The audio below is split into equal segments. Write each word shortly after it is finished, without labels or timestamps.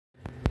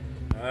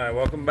Alright,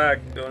 welcome back.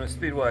 Doing a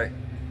speedway.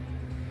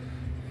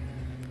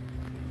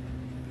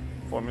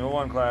 Formula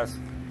One class.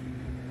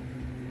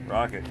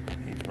 Rocket.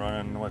 He's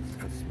running what's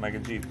Mega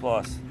G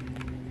Plus.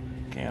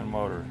 Can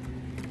motor.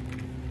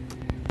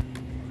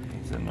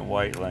 He's in the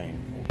white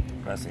lane. We'll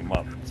mess him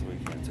up so we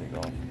can't take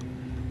off.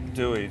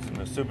 Dewey's in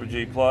the Super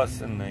G Plus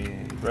in the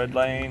red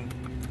lane.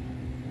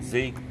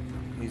 Zeke,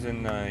 he's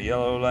in the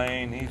yellow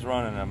lane. He's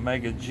running a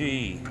Mega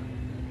G.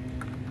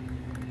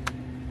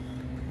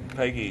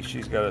 Peggy,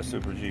 she's got a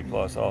Super G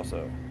Plus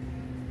also.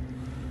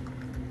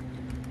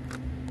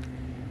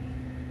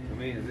 So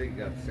me and Zeke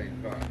got the same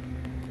car.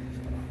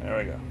 There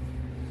we go.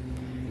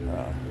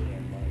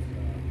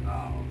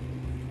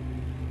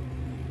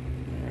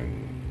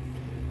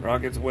 And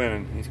Rocket's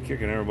winning. He's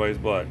kicking everybody's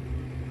butt.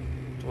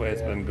 That's the way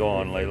it's been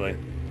going lately.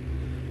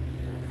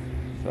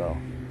 So,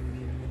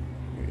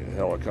 we get a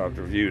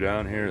helicopter view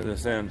down here at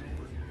this end.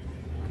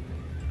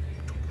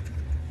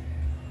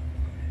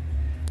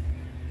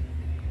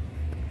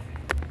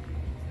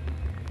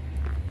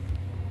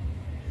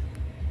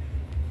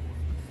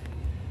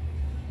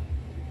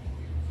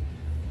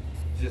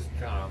 Just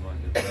calm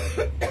under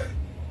pressure. That's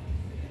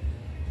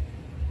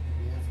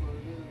what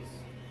it is.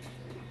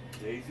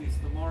 Daisy's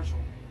the Marshall.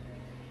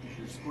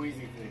 Your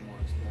squeezy thing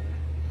works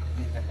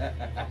better.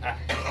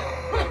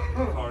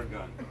 Hard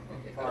gun.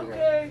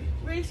 Okay,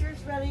 research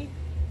ready.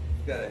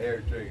 It's got a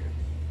hair trigger.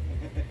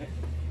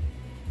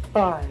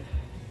 5,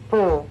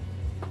 4,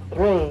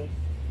 3,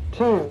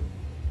 2,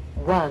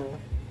 1,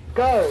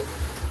 go! Well,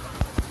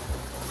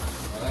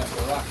 that's a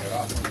rocket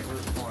off in the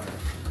first corner.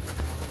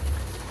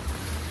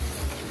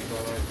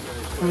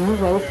 New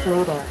race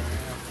leader.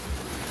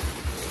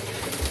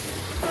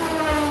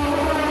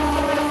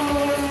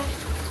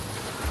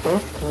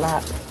 Fifth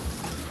lap.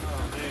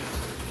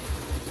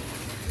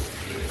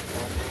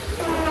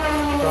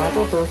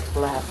 Driver this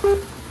lap.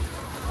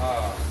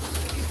 Oh,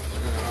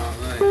 in the wrong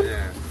lane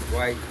there.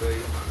 White,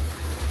 please.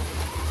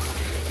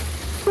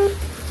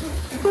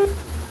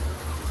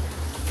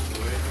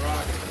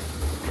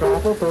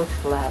 Driver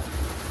this lap.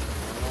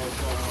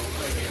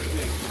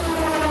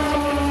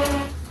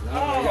 I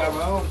got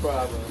my own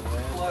problem,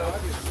 man. I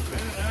just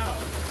spin it out.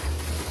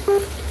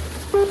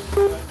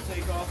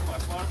 Take off my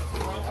front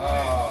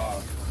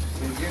Oh,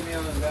 can you get me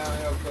on the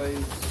downhill,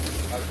 please?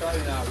 I'll try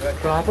to not wreck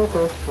it. Driver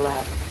this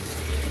lap.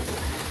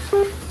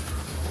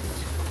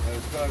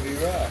 It's gonna be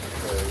rough,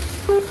 please.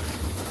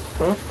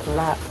 Fifth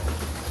lap.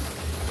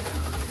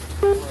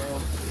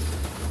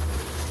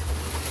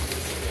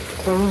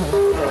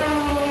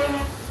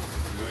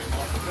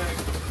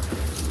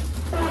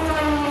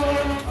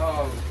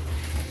 Oh,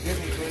 get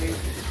me, please.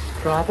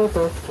 Driver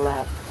this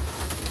lap.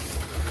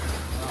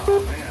 Oh,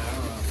 man, I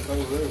don't know. I'm so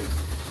loose.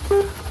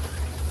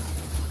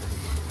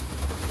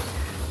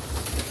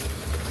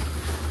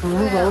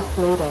 New race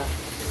leader.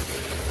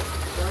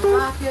 The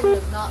Rocket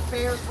has not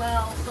fared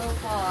well so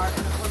far in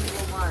the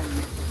Formula One.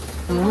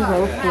 New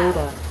race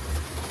leader.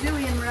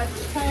 Dewey in red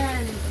with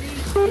 10,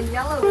 Zeke in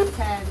yellow with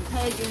 10,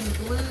 Peg in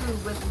blue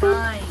with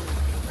 9,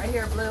 right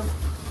here blue,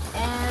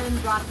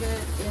 and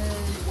Rocket in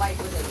white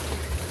with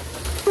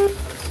 8.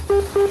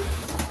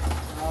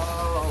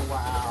 Oh,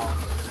 wow.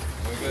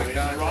 We got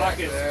contact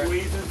Rocket there.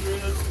 squeezing through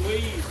the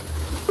squeeze.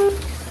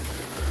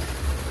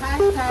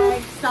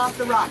 Hashtag stop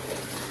the Rocket.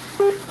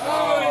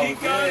 Oh, he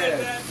got it good.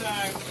 that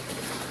time.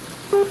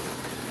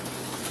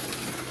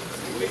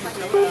 Looks like a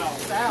little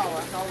spell.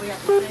 That's all we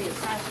have to say is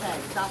hashtag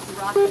stop the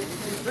Rocket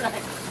and Rex.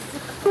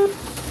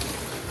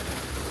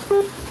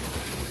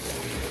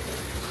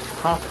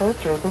 Halfway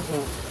through the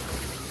heat.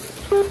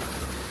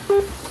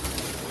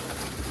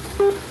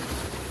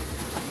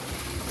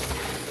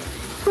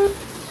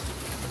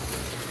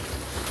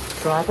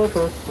 Driver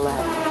this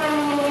lap.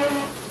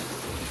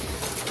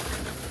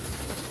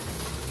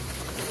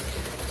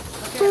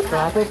 Okay,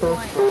 Driver this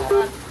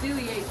lap.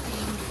 Dewey 18,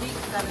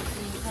 Zeke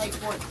 17, Peg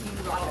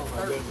 14, Rocket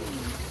 13.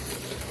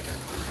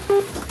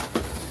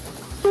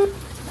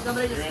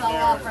 Somebody just fell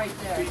off right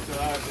there.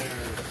 Pizza out there.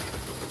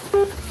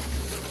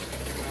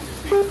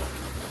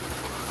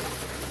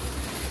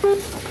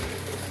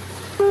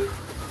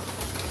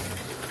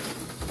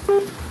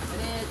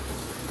 And it's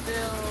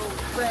still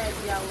red,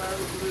 yellow,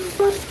 blue,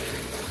 white.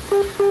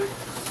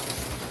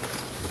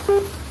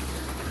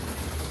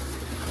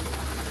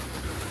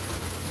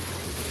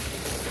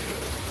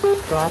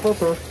 Driver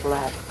this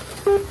lap.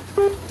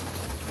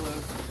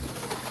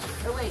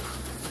 Oh wait.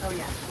 Oh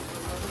yeah.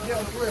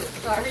 Go blue.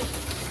 Sorry.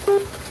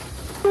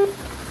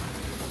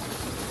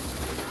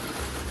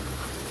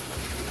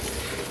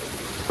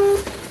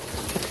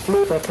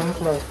 60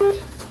 seconds left.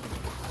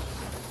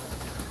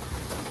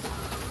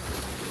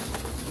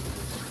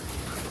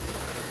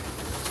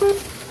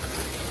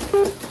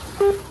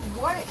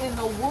 What in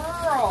the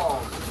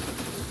world?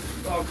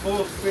 Oh,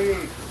 full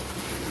speed.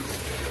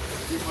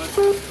 Too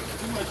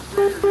much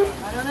trigger gun.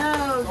 I don't know. It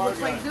looks Hard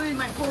like gun. Dewey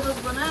might pull this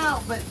one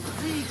out, but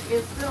Zeke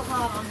is still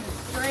not on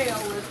his trail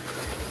with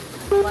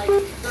like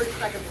 30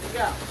 seconds to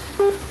go.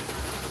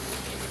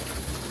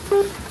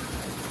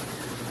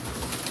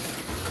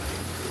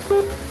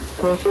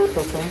 30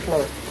 seconds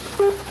left.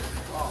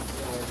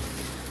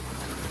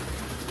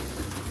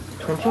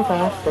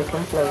 25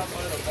 seconds left.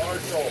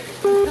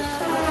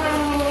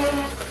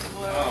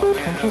 Oh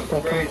man, that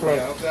was crazy. I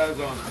hope that was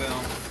on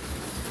film.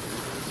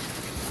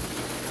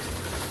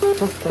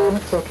 15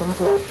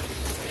 seconds left.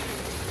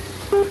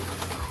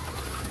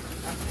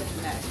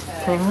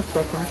 10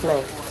 seconds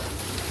left.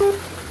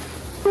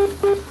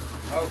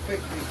 Oh,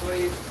 fix me,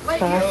 please. Wait,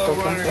 5 Yellow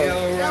seconds runner, left.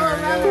 yellow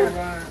runner, yellow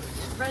runner.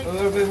 Ready? A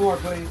little bit more,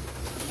 please.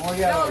 More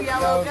yellow. Go,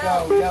 yellow, go,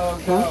 go. yellow,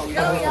 go, Go,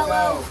 yellow.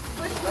 go.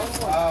 Which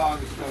one? Oh,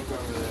 I'm stoked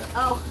over there.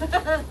 Oh.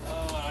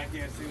 Oh, I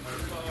can't see my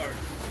car.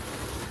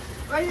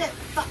 Right there.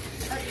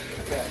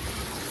 Okay.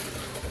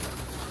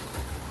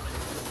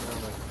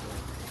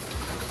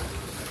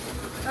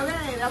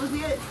 Okay, that was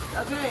it.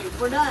 Okay,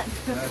 we're done.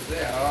 That's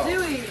it. Oh.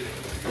 Dewey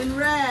in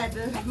red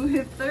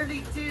with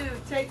 32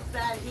 takes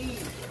that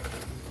heat.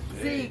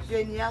 Zeke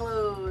in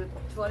yellow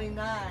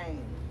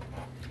 29.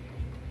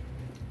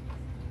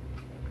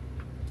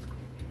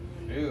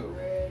 Ew.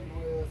 Red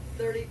with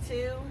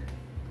 32.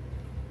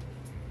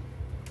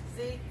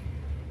 Zeke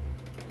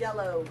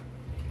yellow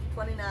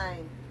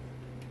 29.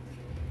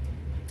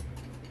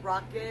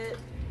 Rocket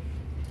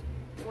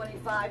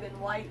 25 in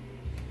white.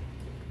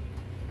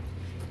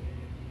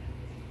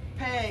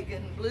 Peg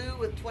in blue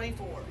with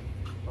 24.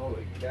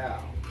 Holy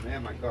cow.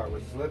 Man, my car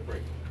was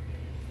slippery.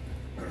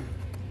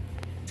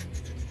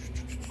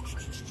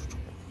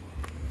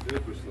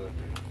 Super slippery.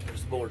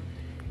 There's the board.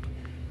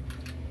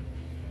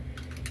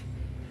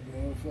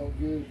 well, it felt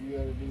good. You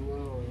got to do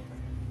well.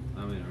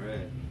 I'm in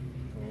red.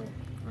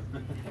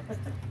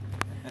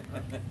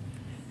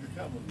 You're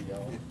coming,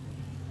 y'all.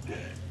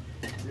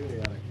 Really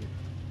ought to keep.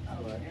 I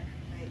like it.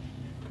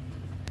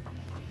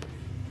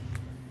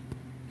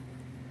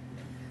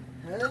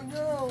 Hang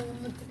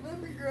on,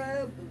 let me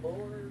grab the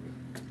board.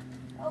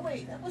 Oh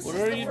wait, that was What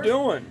just are the you first.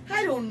 doing?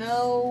 I don't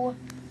know.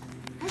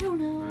 I don't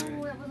know.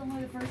 Alright. That was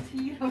only the first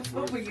heat. I was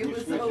hoping it was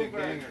Switching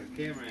over.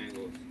 camera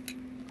angles.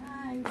 I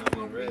I'm was in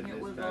hoping red it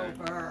this was time.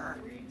 over.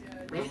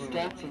 Race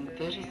starts in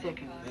 30 seconds.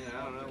 Man,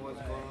 I don't know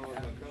what's going on with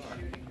my car.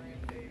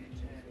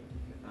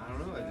 I don't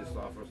know. I just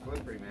saw for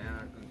slippery, man.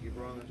 I couldn't keep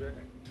her on the track.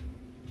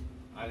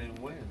 I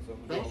didn't win.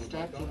 Something's wrong Race with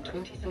my starts in car.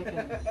 20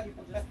 seconds.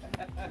 People just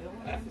keep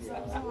killing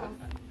themselves off.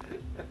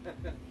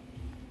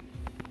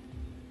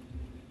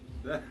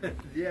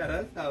 Yeah,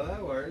 that's how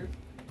that works.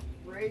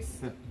 Race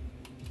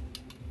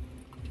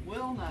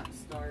will not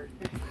start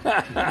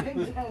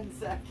in 10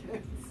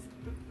 seconds.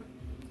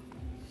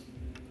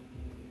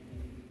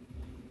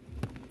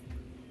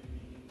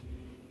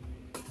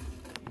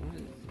 What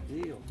is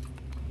the deal?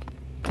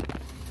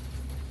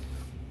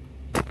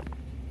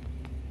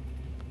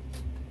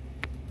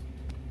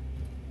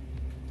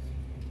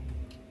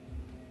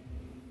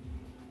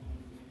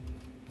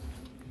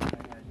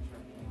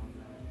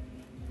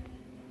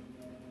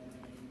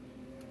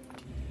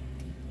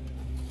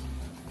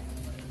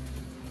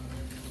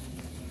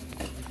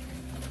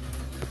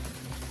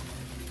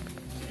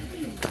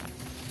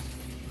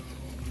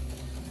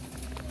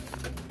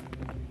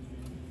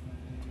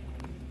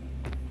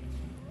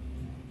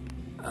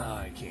 Oh,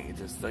 I can't get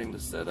this thing to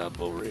set up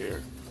over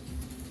here.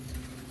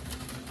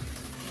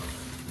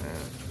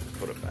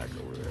 Put it back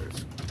over there.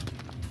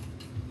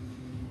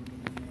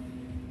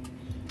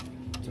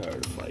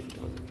 Tired of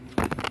fighting with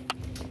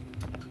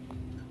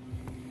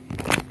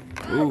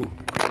it. Ooh.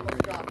 Almost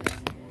dropped it.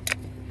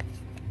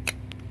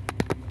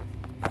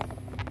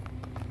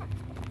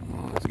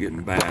 Oh, it's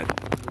getting bad.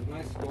 Was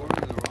my score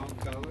in the wrong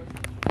color?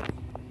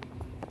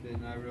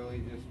 Didn't I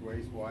really just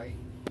race white?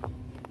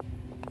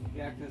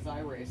 Yeah, because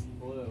I raced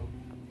blue.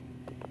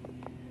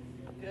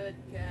 Good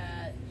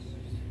catch.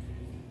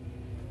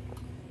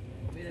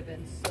 We'd have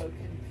been so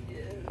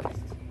confused.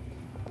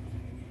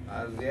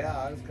 I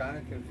was kind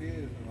of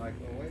confused. I'm like,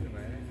 well, wait a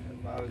minute.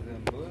 If I was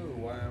in blue,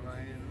 why am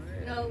I in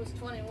red? No, it was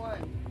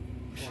 21.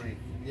 20.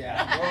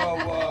 Yeah.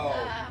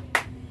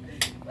 Whoa,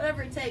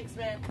 Whatever it takes,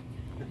 man.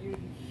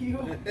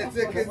 You It's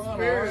a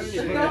conspiracy.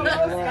 You No, got the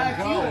that's wrong not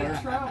color.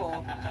 in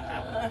trouble.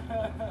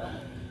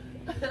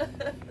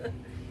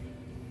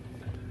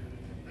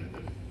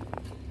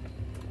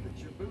 Put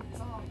your boots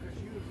on because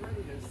you was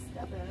ready to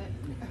step in it.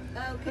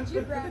 Oh, could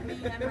you grab me?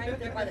 I'm right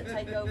there by the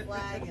Tyco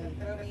flag and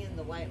throw me in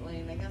the white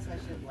lane. I guess I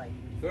should like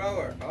Throw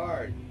her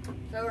hard.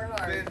 throw her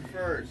hard. Spin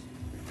first.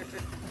 I guess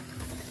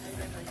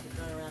I should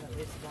run around at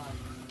least once.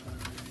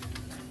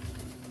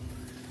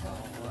 Oh,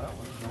 well, that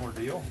was an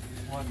ordeal,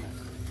 wasn't it?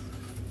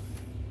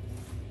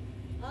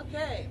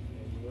 Okay.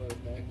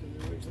 Back to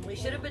the original. We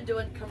should have been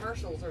doing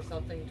commercials or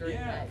something during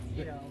Yeah. that,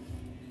 you know,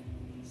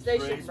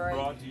 station Race break.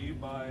 brought to you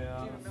by Do you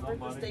remember the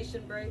somebody.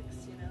 station breaks,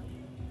 you know?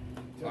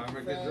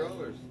 Farmer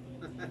controllers.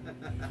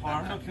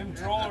 Parma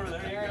controller,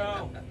 there you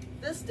go.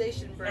 This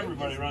station break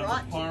Everybody is runs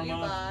brought a to you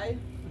Parma. by,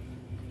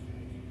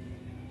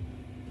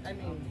 I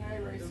mean, Okay,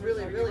 the racers,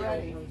 really, are you really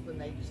ready? old ones when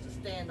they used to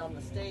stand on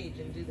the stage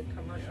and do the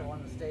commercial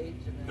on the stage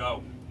and then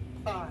Go.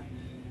 5,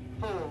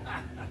 4,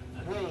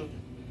 3,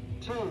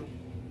 2,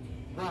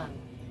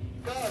 1,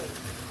 go!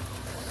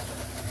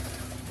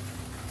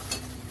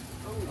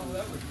 Oh,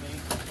 that was me.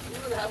 you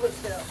were That was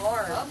hit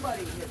hard.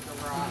 Somebody hit the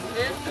rock.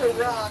 Hit the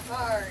rock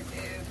hard,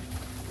 dude.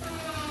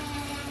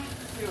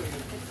 Dude,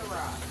 hit the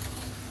rock.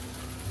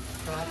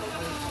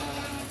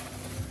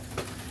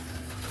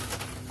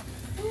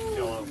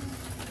 Yellow.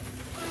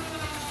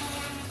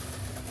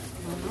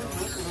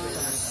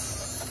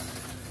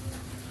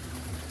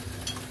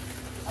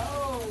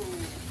 Oh,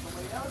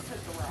 somebody else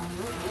hit the rock.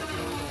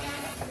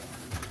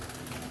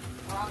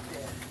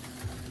 Rocket.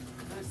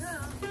 This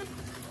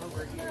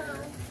over here.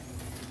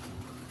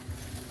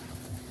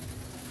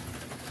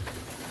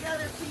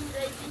 Together, Team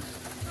Daisy.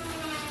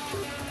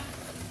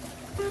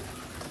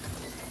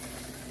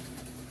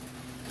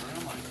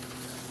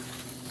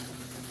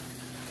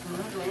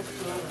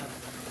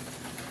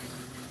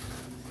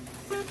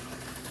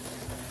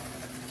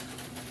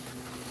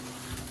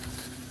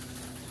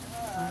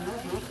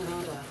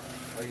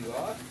 Are you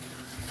lost?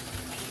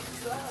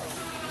 So.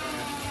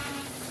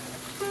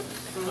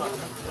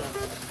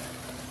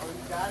 Oh,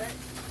 you got it?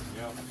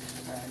 Yep.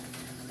 Okay.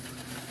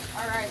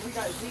 All right, we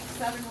got Zeke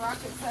 7,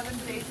 Rocket 7,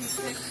 Daisy 6,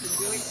 and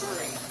Dewey 3.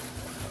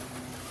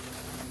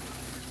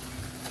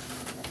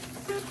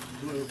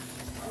 Blue.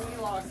 Dewey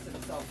lost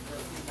himself for a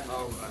few minutes.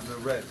 Oh, the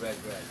red.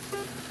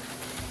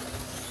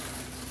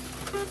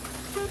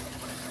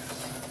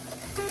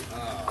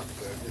 Oh,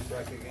 so just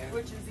back again?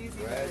 Which is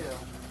easy Red. to do.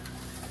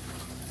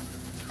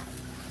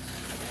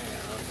 Man,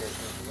 okay,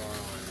 something's going on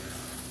here.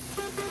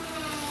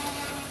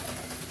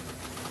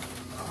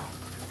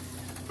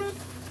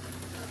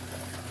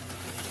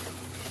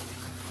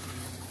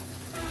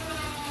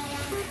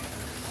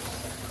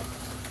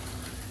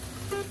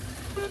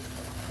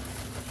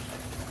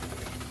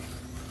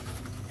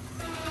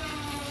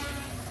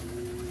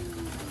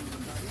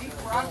 Zeke,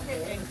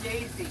 Rocket, and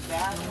Daisy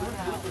battling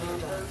out for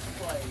first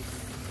place.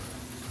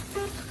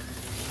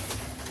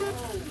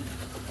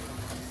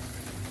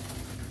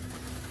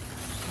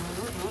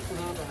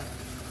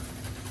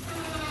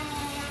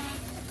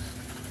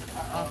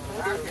 Uh-oh,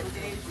 Rocket,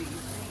 Daisy.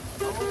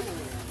 Oh,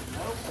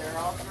 nope, they're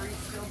all three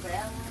still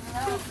battling it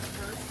out for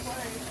first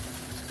place.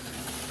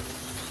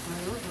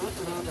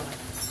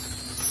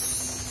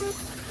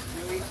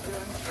 Dewey's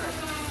doing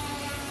tricks.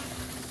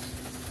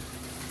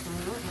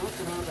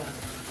 Okay.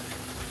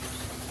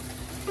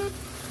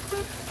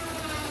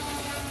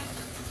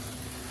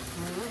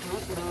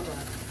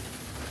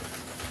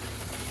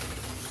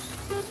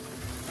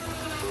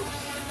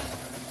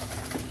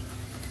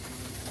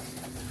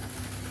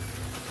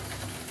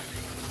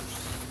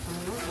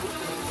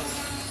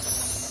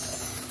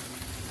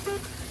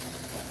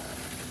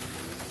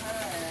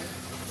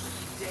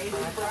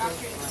 Daisy,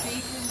 Rocket,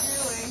 Zeke, and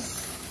Dewey.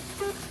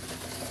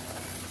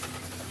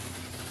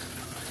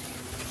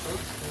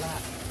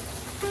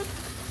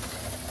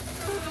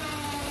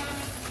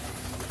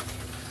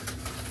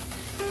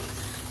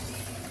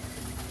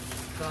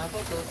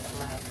 Driver goes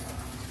left.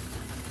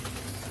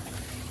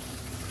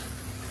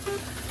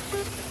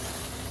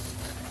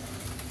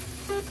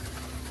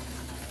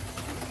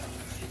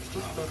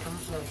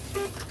 Seconds left.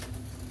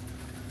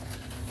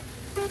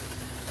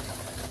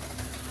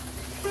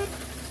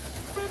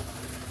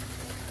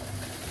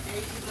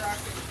 Daisy,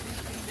 Rocket,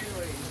 Zeke, and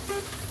Dewey.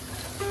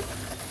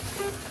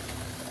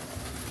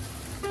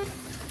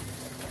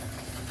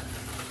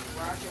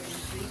 Rocket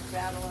and Zeke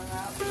battling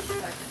out for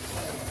second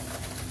place.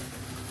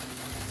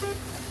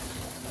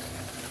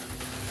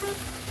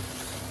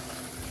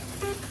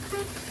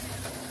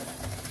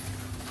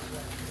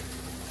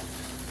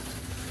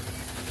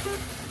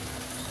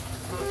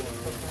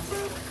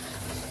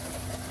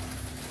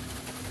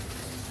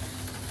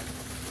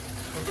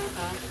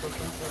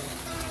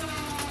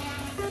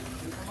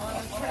 Keep them on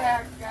the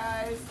track,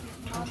 guys. Keep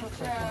them on the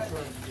track.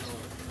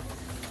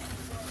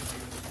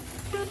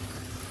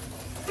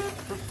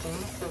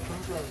 15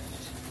 seconds left.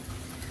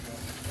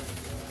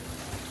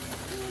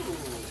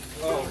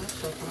 Oh, 10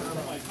 seconds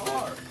My left.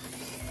 car.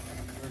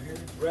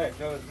 red.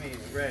 No, it's me.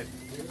 Red.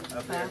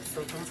 Up there. 5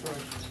 seconds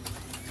left.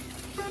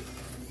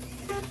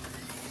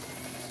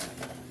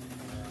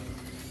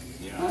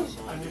 Yeah, I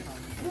find it.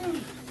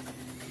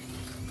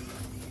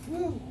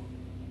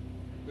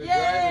 Good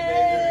driving,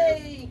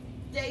 Daisy. Yay!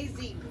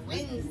 Daisy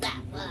wins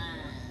that one.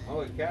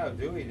 Holy cow,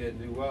 Dewey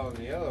didn't do well in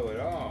the yellow at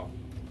all.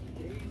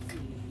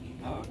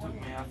 No, it took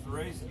me half the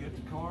race to get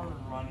the car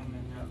running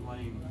in that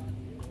lane.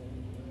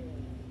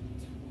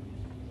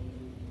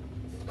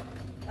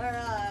 All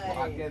right.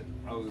 Rocket.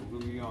 Oh, who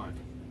are you on?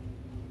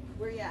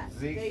 Where you at?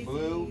 Zeke Daisy,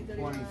 Blue,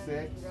 39,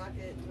 26.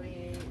 Rocket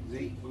 28.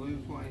 Zeke Blue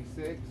 26.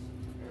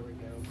 There we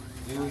go.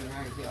 Dewey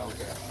 19.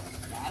 Okay.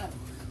 Got him.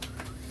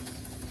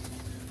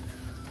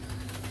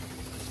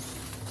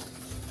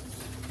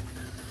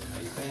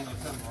 Are you saying there's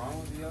something wrong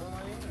with the yellow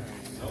lane?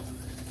 Or? Nope.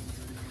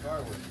 The car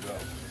wouldn't go.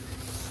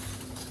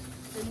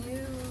 Can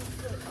you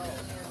put in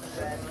the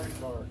red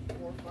or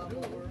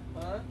bubble?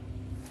 Huh?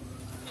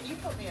 Can you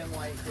put me in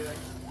white, dude?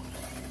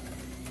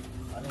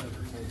 I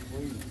never said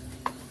please.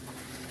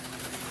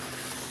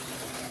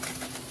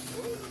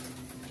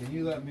 Can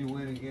you let me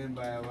win again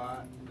by a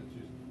lot?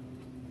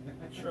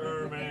 That's just...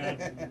 Sure, man.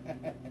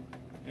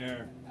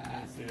 Here,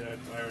 you see that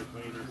tire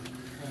cleaner?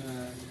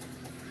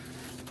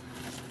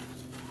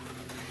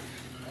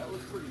 That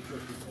was pretty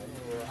tricky.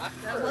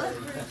 That was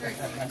pretty tricky.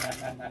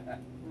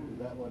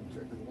 That wasn't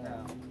tricky.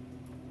 No.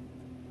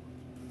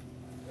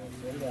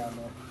 Stay down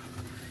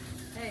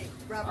there. Hey,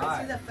 Robert,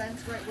 Alright. see that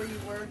fence right where you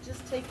were?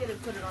 Just take it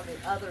and put it on the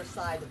other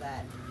side of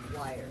that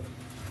wire.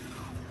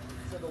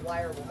 So the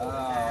wire will Oh, hold it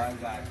I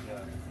back. got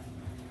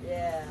you.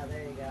 Yeah,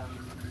 there you go.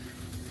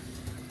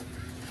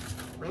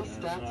 It's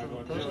not gonna do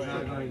It's not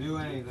anything. going to do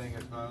anything.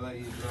 It's going to let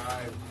you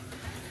drive.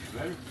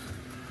 Better?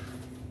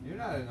 You're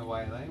not in the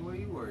white lane. What are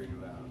you worried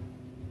about?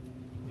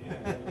 Yeah.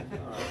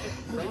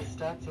 Alright. Race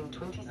starts in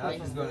 20 Now she's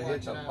seconds. going to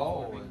hit the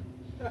pole. And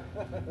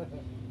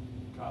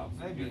Cops.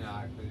 maybe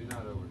not, because you're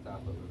not over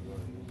top of it.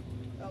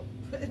 Oh,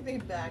 put me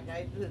back.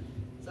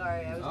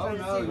 Sorry, I was Oh trying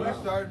to no, see you're where.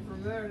 starting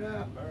from there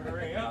now. Better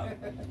hurry up.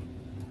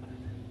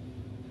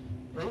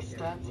 Race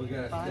starts We in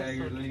got a 5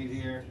 staggered seconds. lead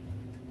here.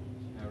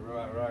 And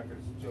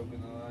Rocker's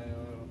choking the line a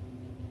little.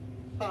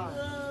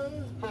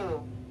 5,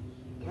 4,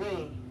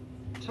 3,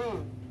 2,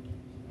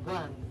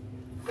 1,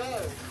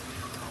 go!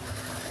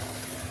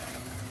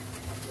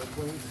 The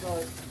clean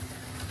start.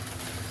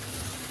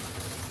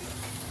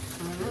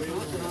 Movement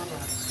order.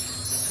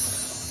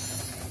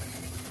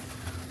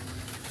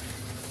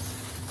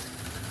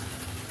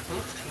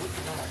 Let's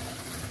take left.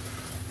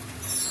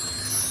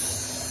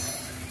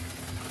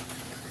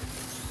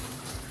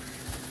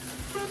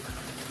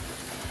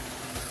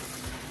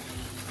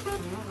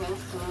 New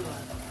race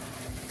order.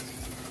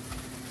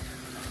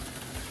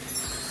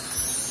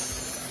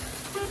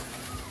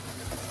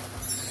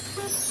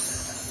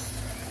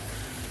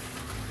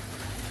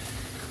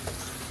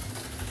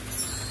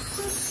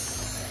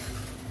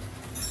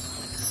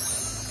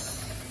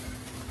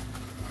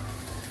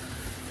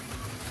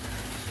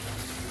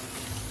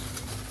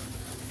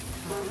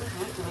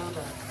 Movement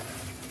order.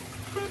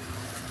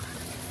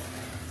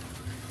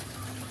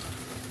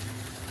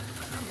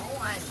 Come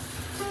on.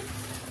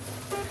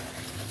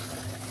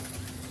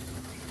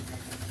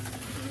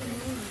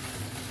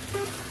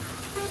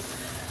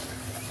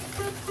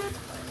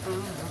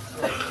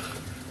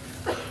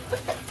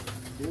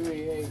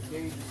 Dewey 8,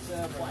 Gage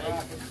 7,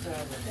 Rocket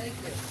 7, Thank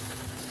you.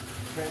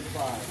 Trent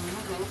 5. New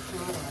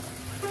race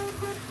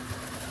order.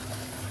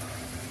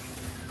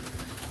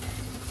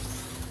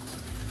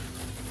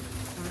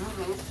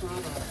 New race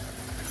order.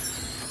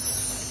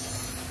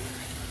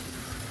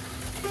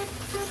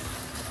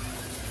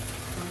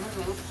 New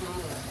race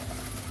order.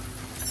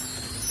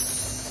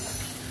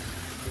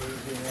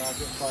 Gage and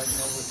Rocket fighting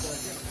over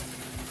second.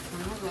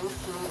 New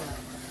race order.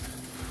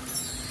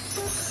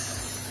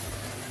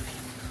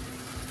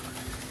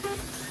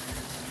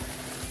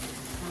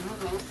 New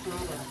race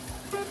order.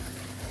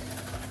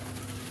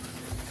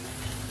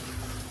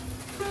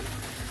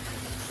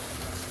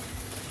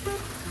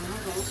 New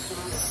race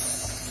order.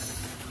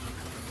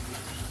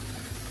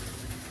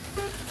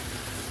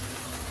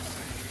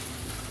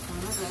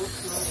 New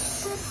race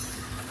order.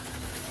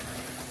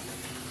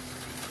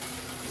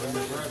 Put the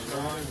pressure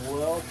on. Running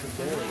well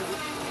today.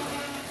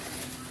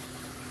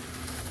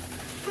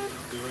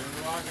 Doing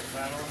the rocket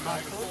battle in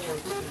Michael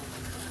Ford.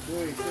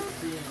 Dewey 16,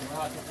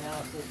 Rocket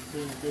now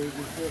 16, Gage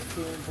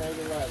 15, Peg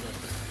 11.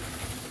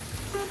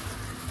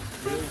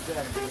 Dewey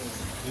 17,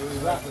 Dewey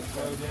left to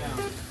slow down.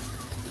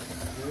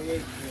 Dewey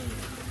 18.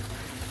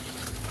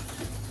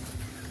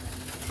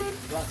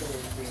 Rocket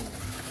 18.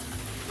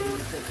 Dewey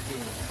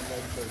 16,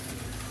 Peg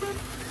 13.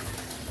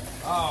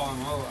 Oh,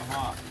 I'm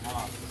off. I'm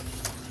off.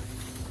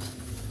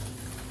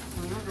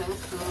 New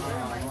race Oh, order.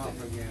 I'm off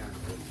again.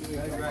 Dewey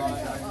That's come right. by,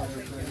 I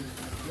never couldn't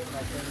get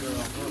my finger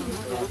on New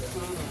purpose. race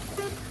Rocket.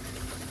 order.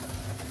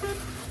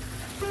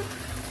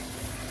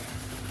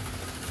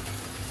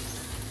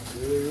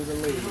 Dewey with the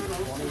lead,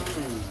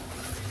 22.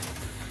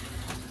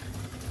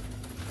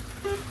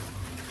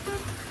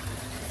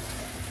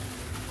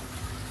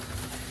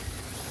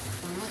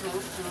 New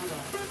race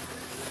order.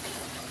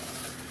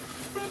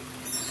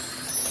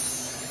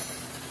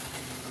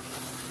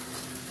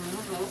 New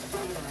race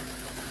order.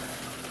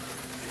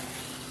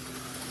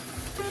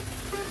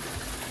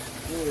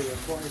 Dewey at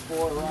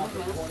 24,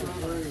 Rocket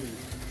 23,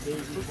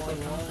 Gage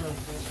 21, and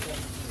Trent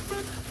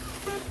 17.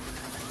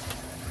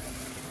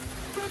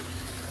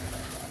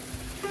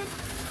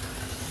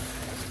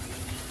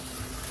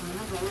 New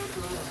race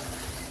order.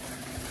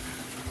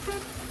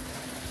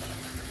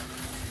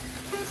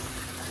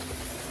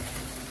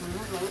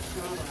 New race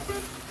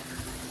order.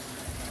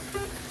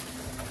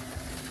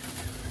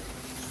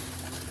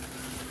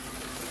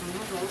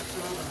 New race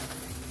order.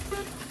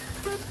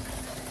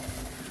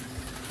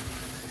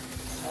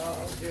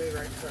 Oh, Dewey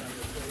right in front of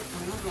us, please.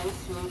 New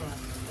race order.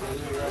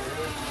 Dewey right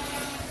here.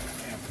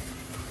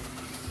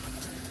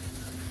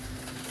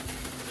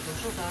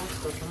 25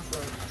 seconds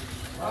left.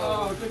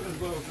 Oh, took us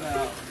both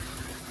out.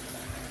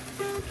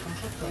 20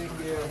 Thank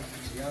seconds you.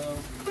 left. Yellow.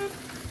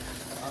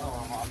 Oh,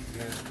 I'm off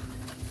again.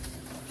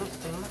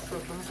 15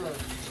 seconds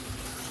left.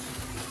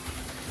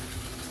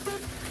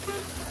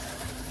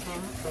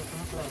 10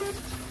 seconds left.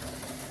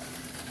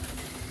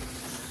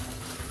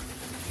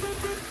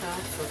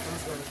 5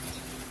 seconds left.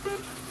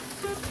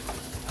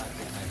 I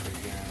can make it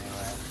again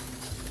anyway.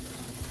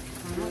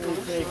 New Dewey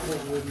race takes order.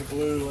 it with the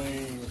blue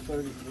lane,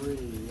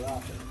 33,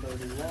 Rocket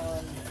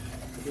 31,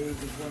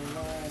 Daisy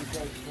 29,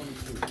 Craig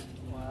 22.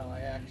 Wow, I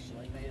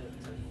actually made it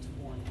to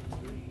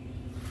 23.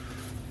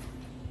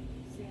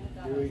 See, I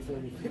thought I Dewey was gonna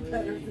be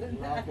better 33, than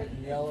Rocket that.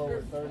 and Yellow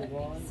at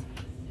 31,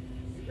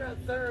 You got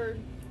third.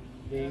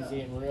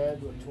 Daisy and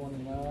Red with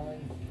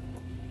 29,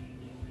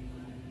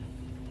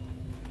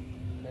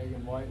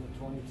 Megan White with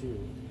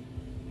 22.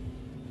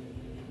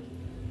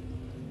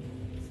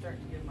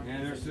 Starting to get my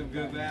Man, there's some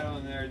good battle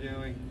in there,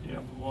 Dewey. Yep,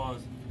 it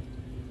was.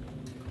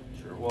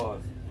 Sure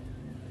was.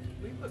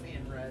 Will you put me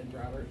in red,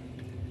 Robert?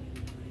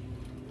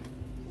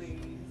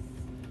 Please.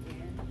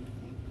 And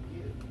thank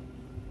you.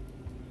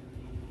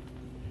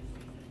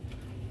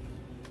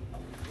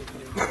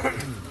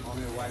 Want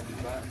me to wipe his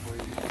butt for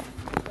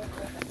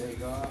you?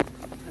 Take off.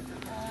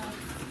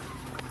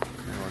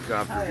 More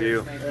cop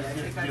review. That's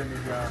just Jimmy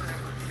John.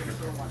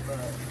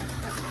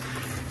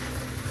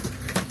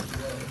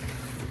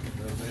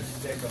 Little bit of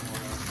stick on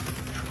one.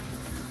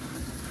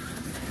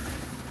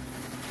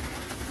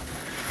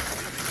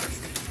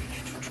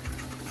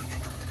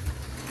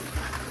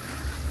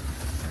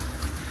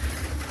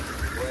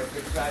 Boy, it's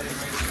exciting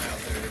racing out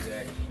there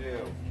today,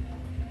 too.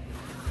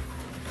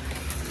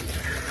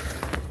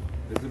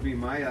 This will be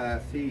my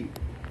last heat.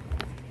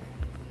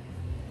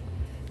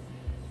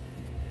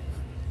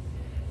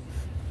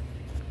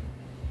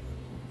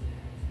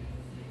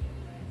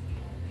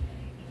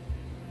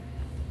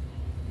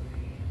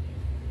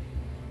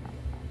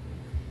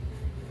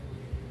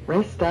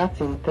 Race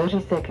starts in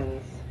 30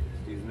 seconds.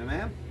 Excuse me,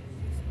 ma'am.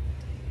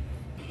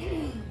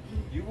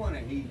 You want a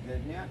heat,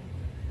 didn't you?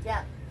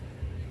 Yeah.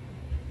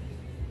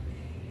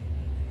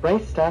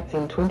 Race starts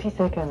in 20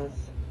 seconds.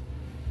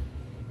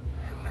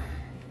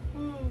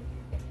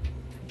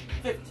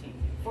 15,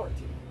 14.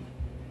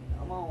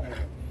 Come on,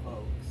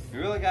 folks. You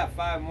really got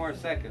 5 more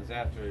seconds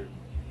after,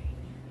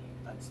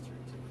 That's true,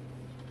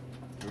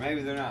 too. or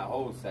maybe they're not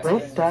whole seconds.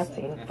 Race starts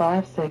in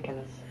 5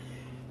 seconds.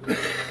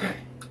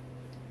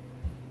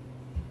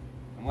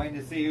 I'm waiting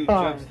to see who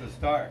 5, jumps the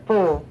start.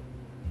 4,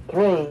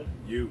 3,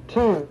 You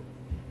 2,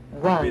 be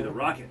the 1.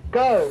 rocket.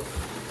 Go!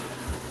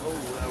 Oh,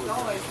 that It's was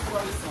always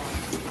close on.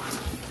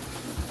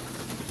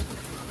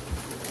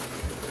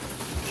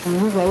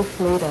 New race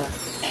leader.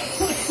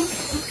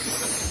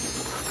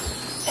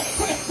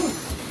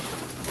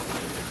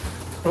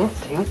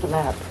 Best heat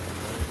lap.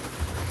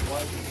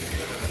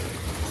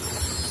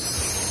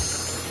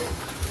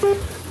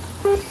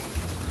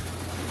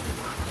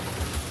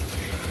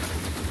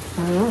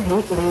 New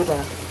heat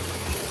leader.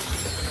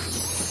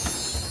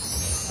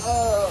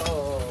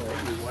 Oh.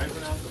 you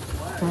wiping out the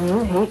flag.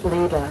 New heat Where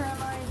leader.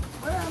 am I?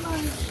 Where am I?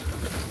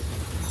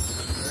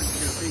 There's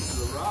your piece of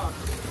the rock.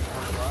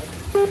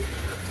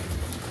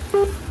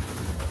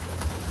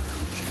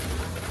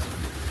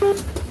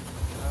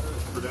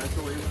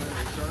 Prudential even in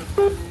insurance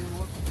company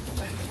anymore?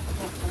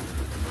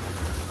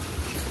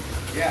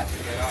 Yes,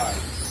 they are.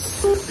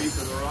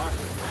 Piece of the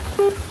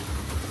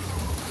rock.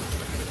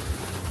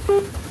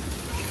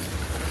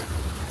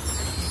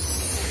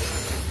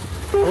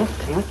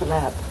 Best heat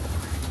lap.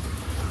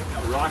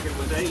 Rocket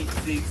was 8,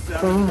 Zeke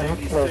 7,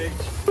 Daisy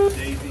 6,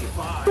 Daisy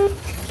 5.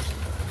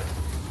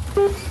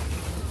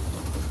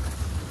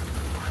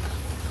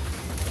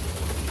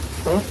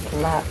 Best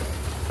lap.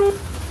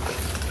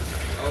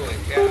 Holy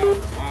cow,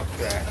 I'm off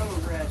track.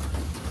 Oh, red.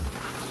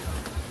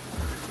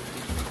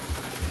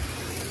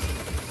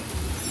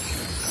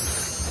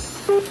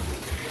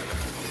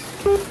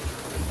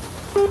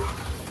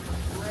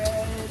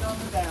 Red on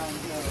the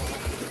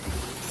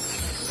downhill.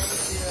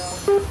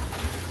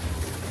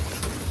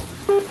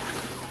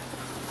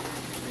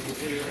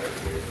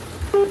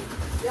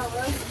 Thank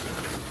Yellow.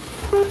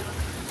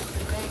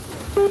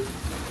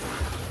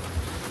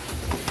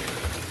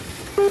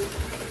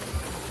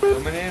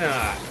 Coming in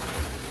hot.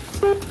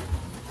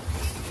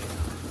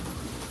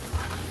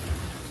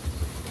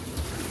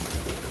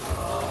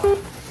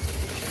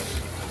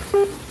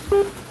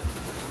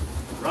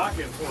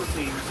 Rocket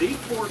 14, Zeke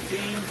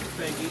 14,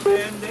 Pinky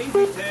 10,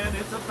 Daisy 10.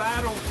 It's a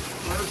battle.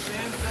 First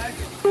and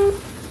second.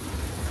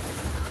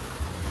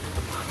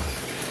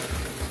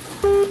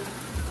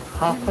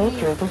 Halfway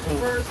through the heat.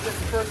 First is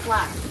first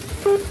lap.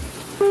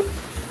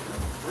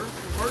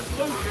 First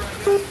loser, I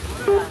guess.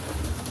 Whatever.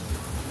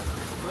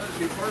 Well, it'd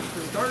be first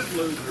and third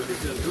loser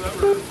because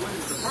whoever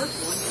wins the first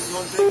one is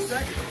going to take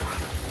second.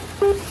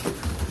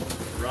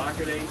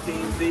 Rocket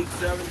 18, Zeke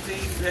 17,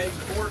 Peg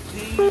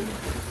 14,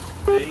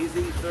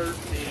 Daisy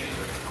 13.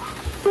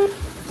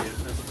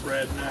 Getting a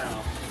spread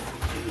now.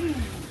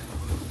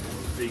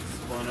 Zeke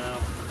spun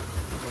out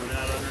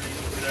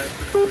underneath the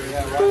pedestrian.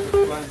 Yeah, Rocket's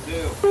fun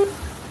too.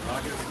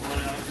 Rocket spun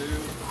out too.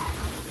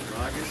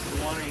 Rocket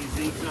 20,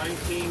 Zeke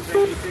 19,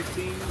 Peggy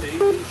 16,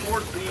 Daisy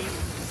 14.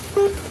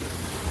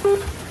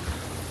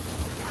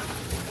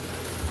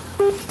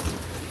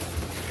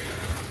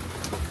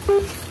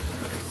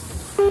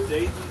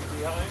 Daisy's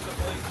behind the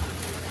plate.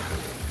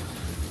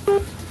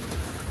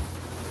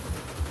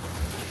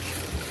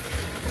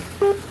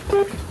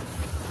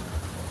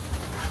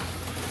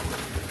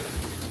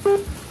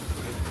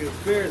 It's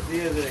conspiracy,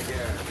 isn't it,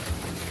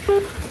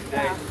 Garrett?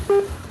 Dave.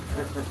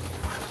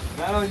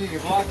 Not only did you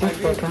block my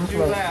view from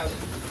 2 laps,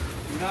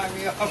 you knocked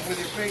me off with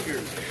your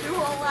fingers. 2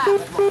 whole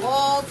laps, the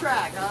whole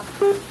track, huh?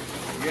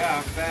 Yeah,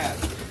 I'm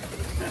fast.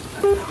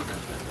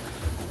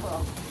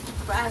 Well,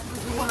 fast is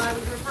the one I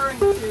was referring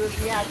to as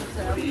the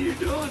adjective. What are you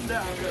doing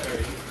down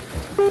there?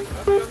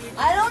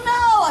 I don't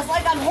know. It's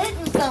like I'm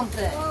hitting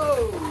something.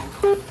 Well,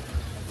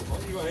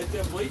 you gonna hit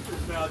them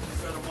bleachers now to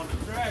set them on the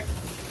track.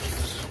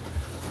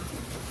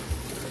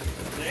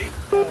 See?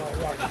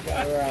 Rocky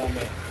got around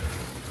me.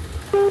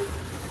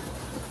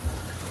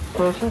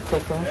 30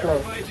 seconds left.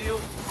 Everybody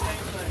deals with the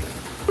same thing.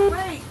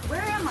 Wait,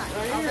 where am I? Right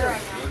Oh, here. there I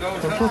am. Well, don't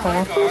touch my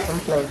 25 car.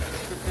 seconds left.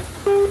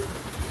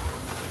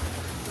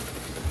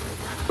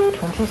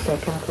 20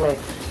 seconds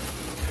left.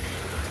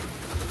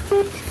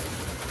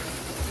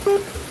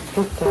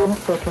 15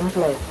 seconds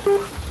left.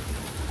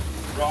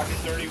 Rocket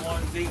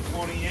 31, Zeke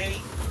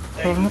 28.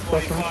 10 Peggy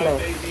seconds 25,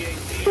 left. Daisy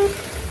 18.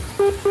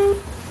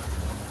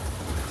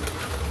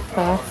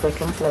 5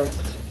 seconds left.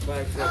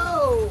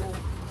 Oh.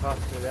 Toss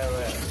to that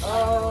way.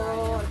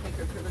 Oh, I think I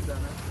could have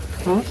done it.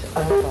 Heat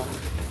over.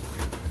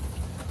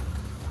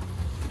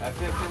 That's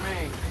it for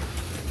me.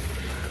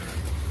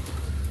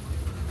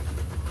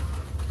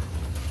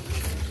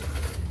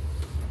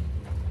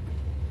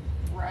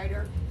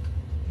 Ryder.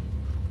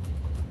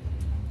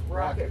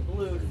 Rocket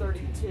Blue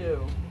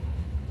 32.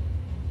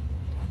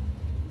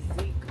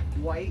 Zeke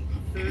White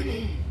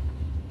 30.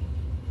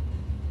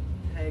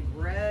 Peg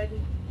Red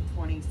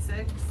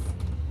 26.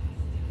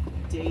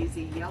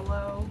 Daisy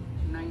Yellow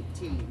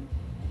 19.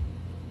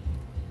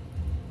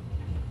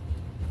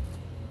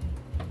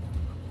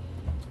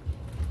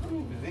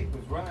 Zeke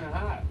was running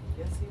hot.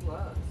 Yes, he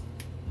was.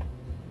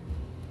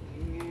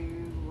 He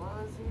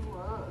was.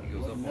 He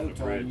goes up No on the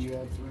time bridge. you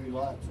had 3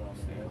 lights on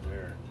Stand there.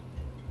 there.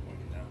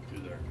 Looking down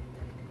through there.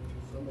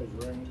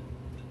 Somebody's ringing.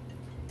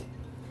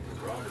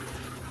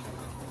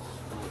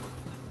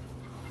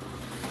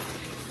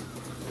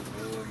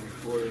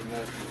 Before he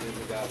messed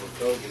with got with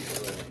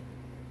COVID.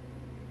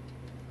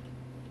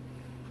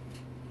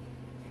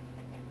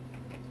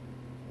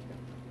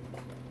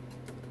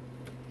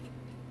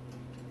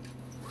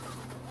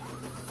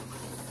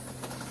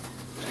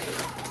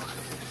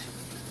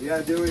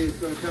 Yeah, Dewey, it's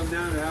going to come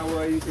down to how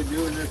well you can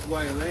do in this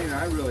white lane.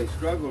 I really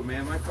struggled,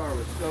 man. My car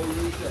was so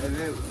loose, and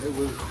it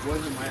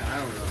wasn't my, I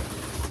don't know.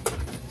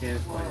 Can't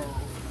explain it.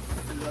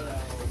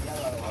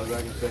 All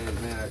I can say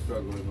is, man, I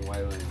struggled in the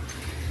white lane.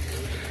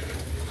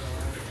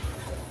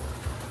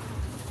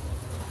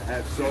 I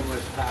had so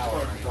much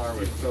power. My car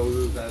was so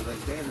loose. I was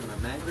like, damn, did my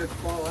magnets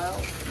fall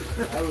out?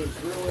 I was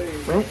really.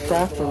 Race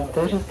starts in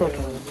 30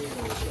 seconds.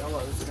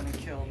 Yellow's gonna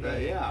kill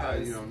me. Yeah,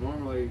 because you know,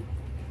 normally. it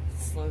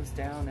slows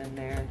down in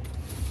there.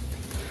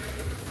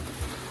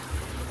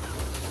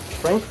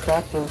 Race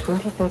starts in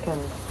 20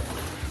 seconds.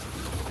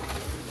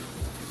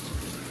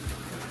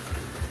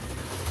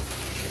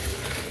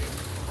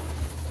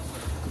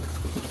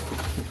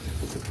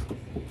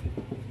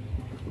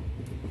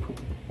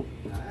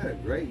 I had a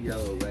great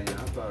yellow lane. I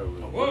thought it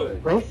was Whoa.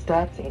 good. Race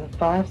starts in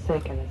 5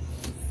 seconds.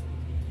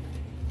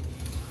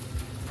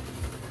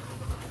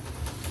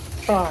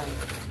 5,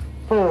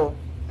 4,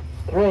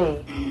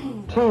 3,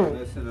 2,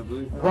 Listen to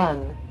blue.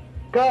 1,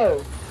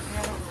 go!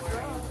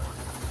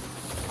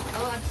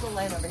 Oh, I'm still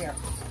laying over here.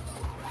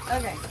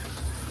 Okay.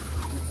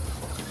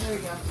 There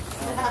we go.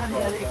 I'm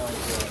ready.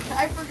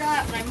 I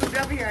forgot when I moved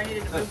over here I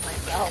needed to move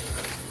myself.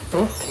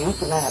 Best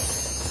heat lap.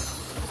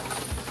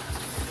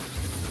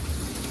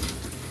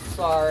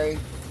 Sorry.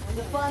 And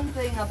the fun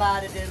thing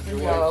about it is when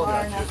you're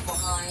far enough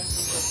behind, you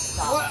just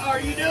stop. What are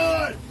you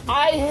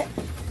doing?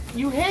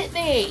 You hit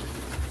me!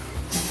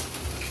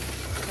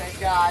 Thank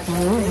God.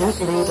 Hit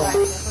leader.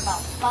 It's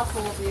about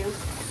muscle abuse.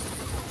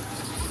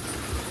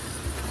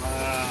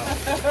 Wow.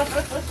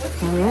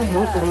 New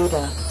hit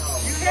leader.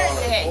 You hit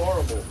me!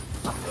 Horrible.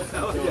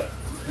 Oh, yeah.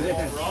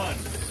 Long run.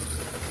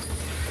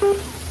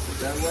 Is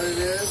that what it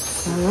is?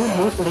 New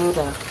hit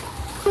leader.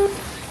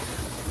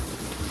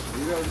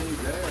 You don't need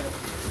that.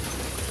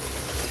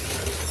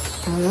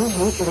 New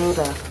hit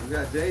leader. We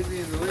got Daisy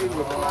in the lead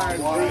with 5,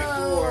 3,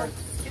 4.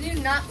 Can you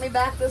knock me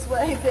back this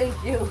way? Thank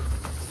you.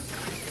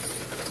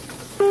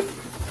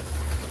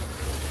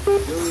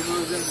 Dewey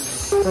moves in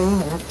 3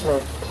 minutes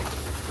left.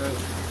 the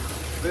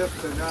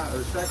fifth or not,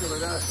 or second or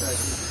not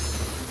second.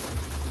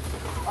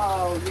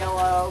 Oh,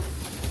 yellow.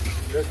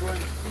 This one?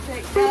 You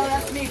take, no,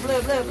 that's me.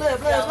 Blue, blue, blue, blue, blue,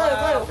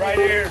 blue. Right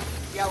here.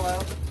 Yellow.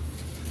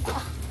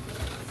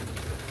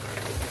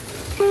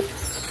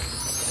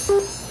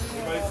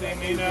 Everybody see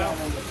me now?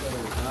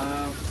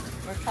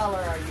 What color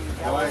are you?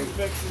 Yellow. I'm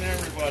fixing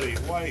everybody.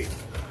 White.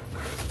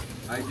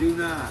 I do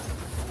not.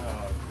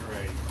 Oh,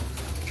 great.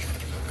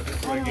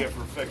 That's what I get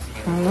for fixing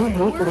New everybody.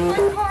 hit Where'd my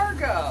leader. car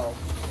go?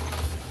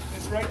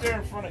 It's right there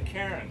in front of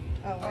Karen.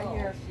 Oh, right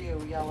here,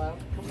 you, yellow.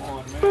 Come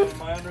on, man.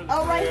 Am I under the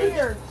Oh, right bridge?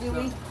 here,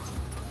 Dewey.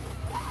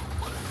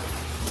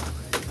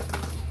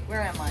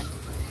 Where am I?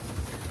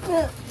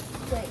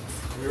 Thanks.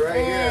 You're right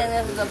here. Man,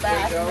 that was a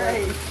bad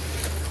race.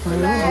 New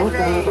Bad hit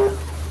leader. race.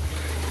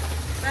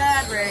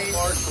 Bad race.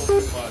 Marshall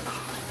too much.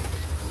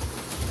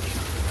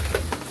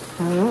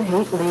 New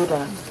heat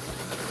leader.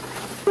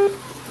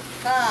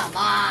 Come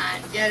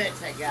on, get it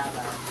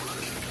together.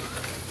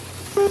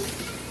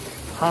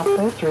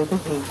 Halfway through the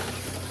heat.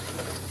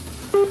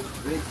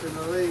 Zeke's in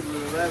the lead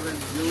with 11,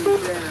 Dewey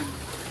 10,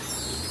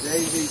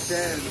 Daisy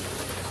 10.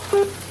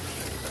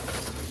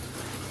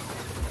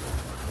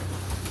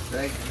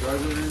 Zeke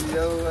struggling in the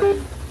yellow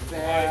lane.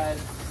 Bad.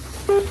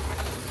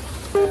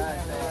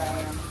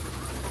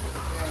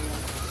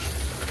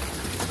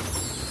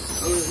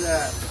 Who's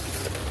that?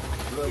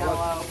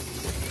 Yellow.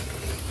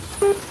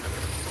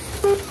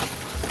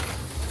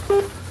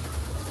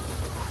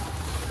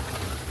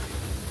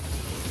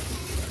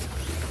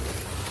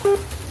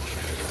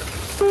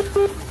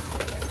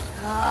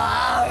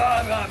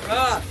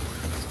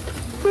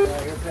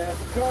 Gotta get past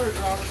the cars,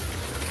 Robert.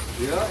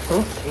 Yep.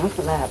 15th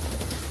lap.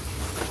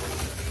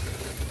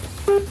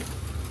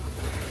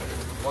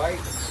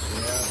 White.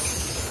 Yeah.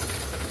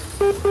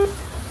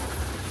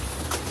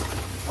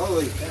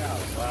 Holy cow.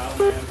 Wow,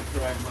 man, the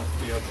track must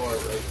be up our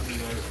racing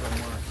there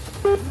somewhere.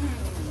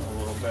 A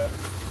little bit.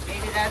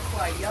 Maybe that's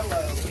why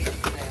yellow needs to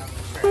stay on the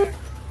track.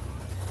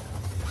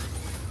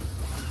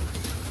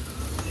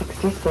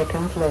 60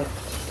 seconds left.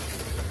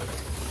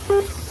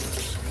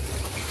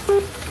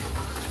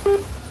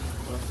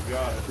 Must have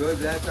got it. Good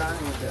that time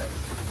with that.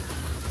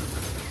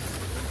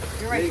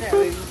 You're right Zeke there.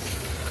 leading.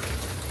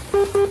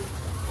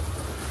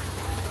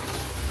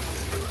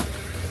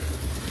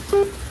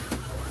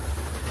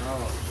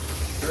 Oh,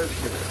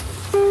 Christian.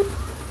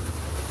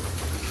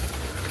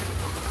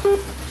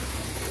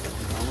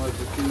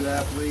 Almost a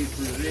 2-lap lead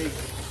for Zeke.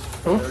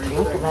 30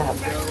 15th lap.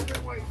 seconds to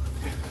go.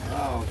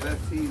 Oh,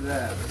 that's he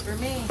left. For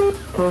me.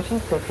 30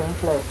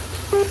 seconds left.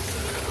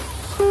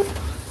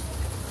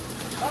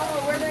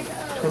 Oh, where'd they go?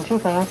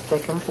 25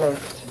 seconds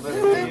left. But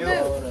Move, you-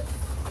 move.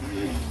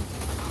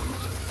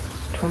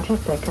 20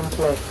 seconds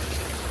left.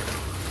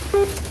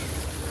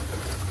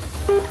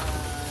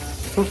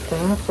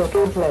 15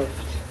 seconds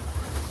left.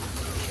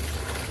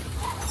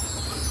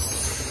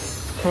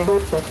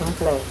 10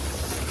 seconds left.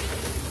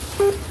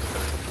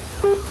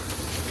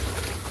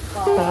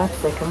 5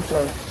 seconds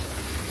left.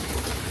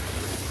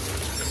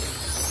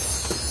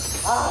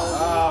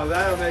 Oh,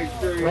 that'll make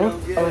sure you don't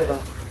Race get over.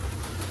 it.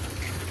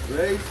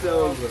 Race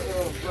over.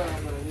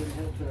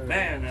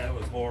 Man, that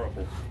was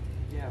horrible.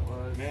 Yeah, it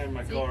was. Man,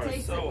 my Zeke car is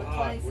takes it so with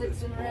hot.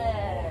 26 in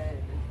red.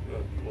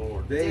 Good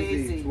Lord.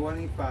 Daisy, Daisy.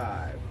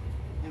 25.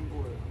 In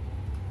blue.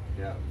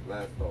 Yeah,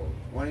 last hole.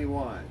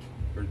 21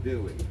 for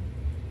Dewey.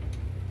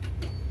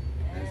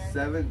 And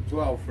And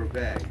 12 for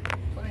Bag.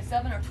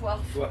 27 or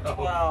 12?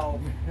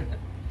 12.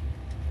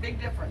 Big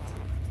difference.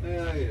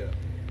 Yeah, yeah.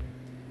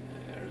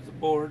 There's the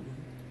board.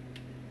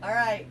 All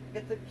right,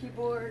 get the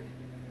keyboard.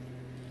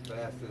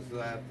 Fastest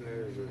lap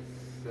there is a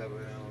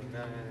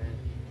 7:09.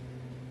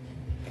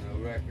 No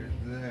records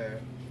there.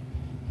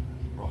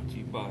 Brought to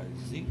you by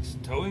Zeke's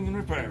Towing and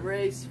Repair.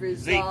 Race Zeke's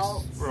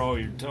results. for all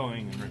your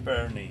towing and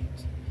repair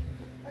needs.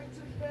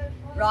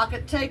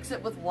 Rocket takes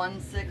it with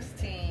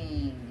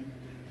 116.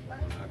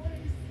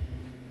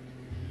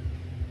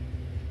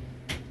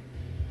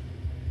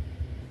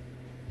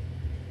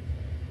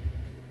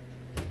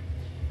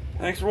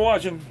 Thanks for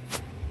watching.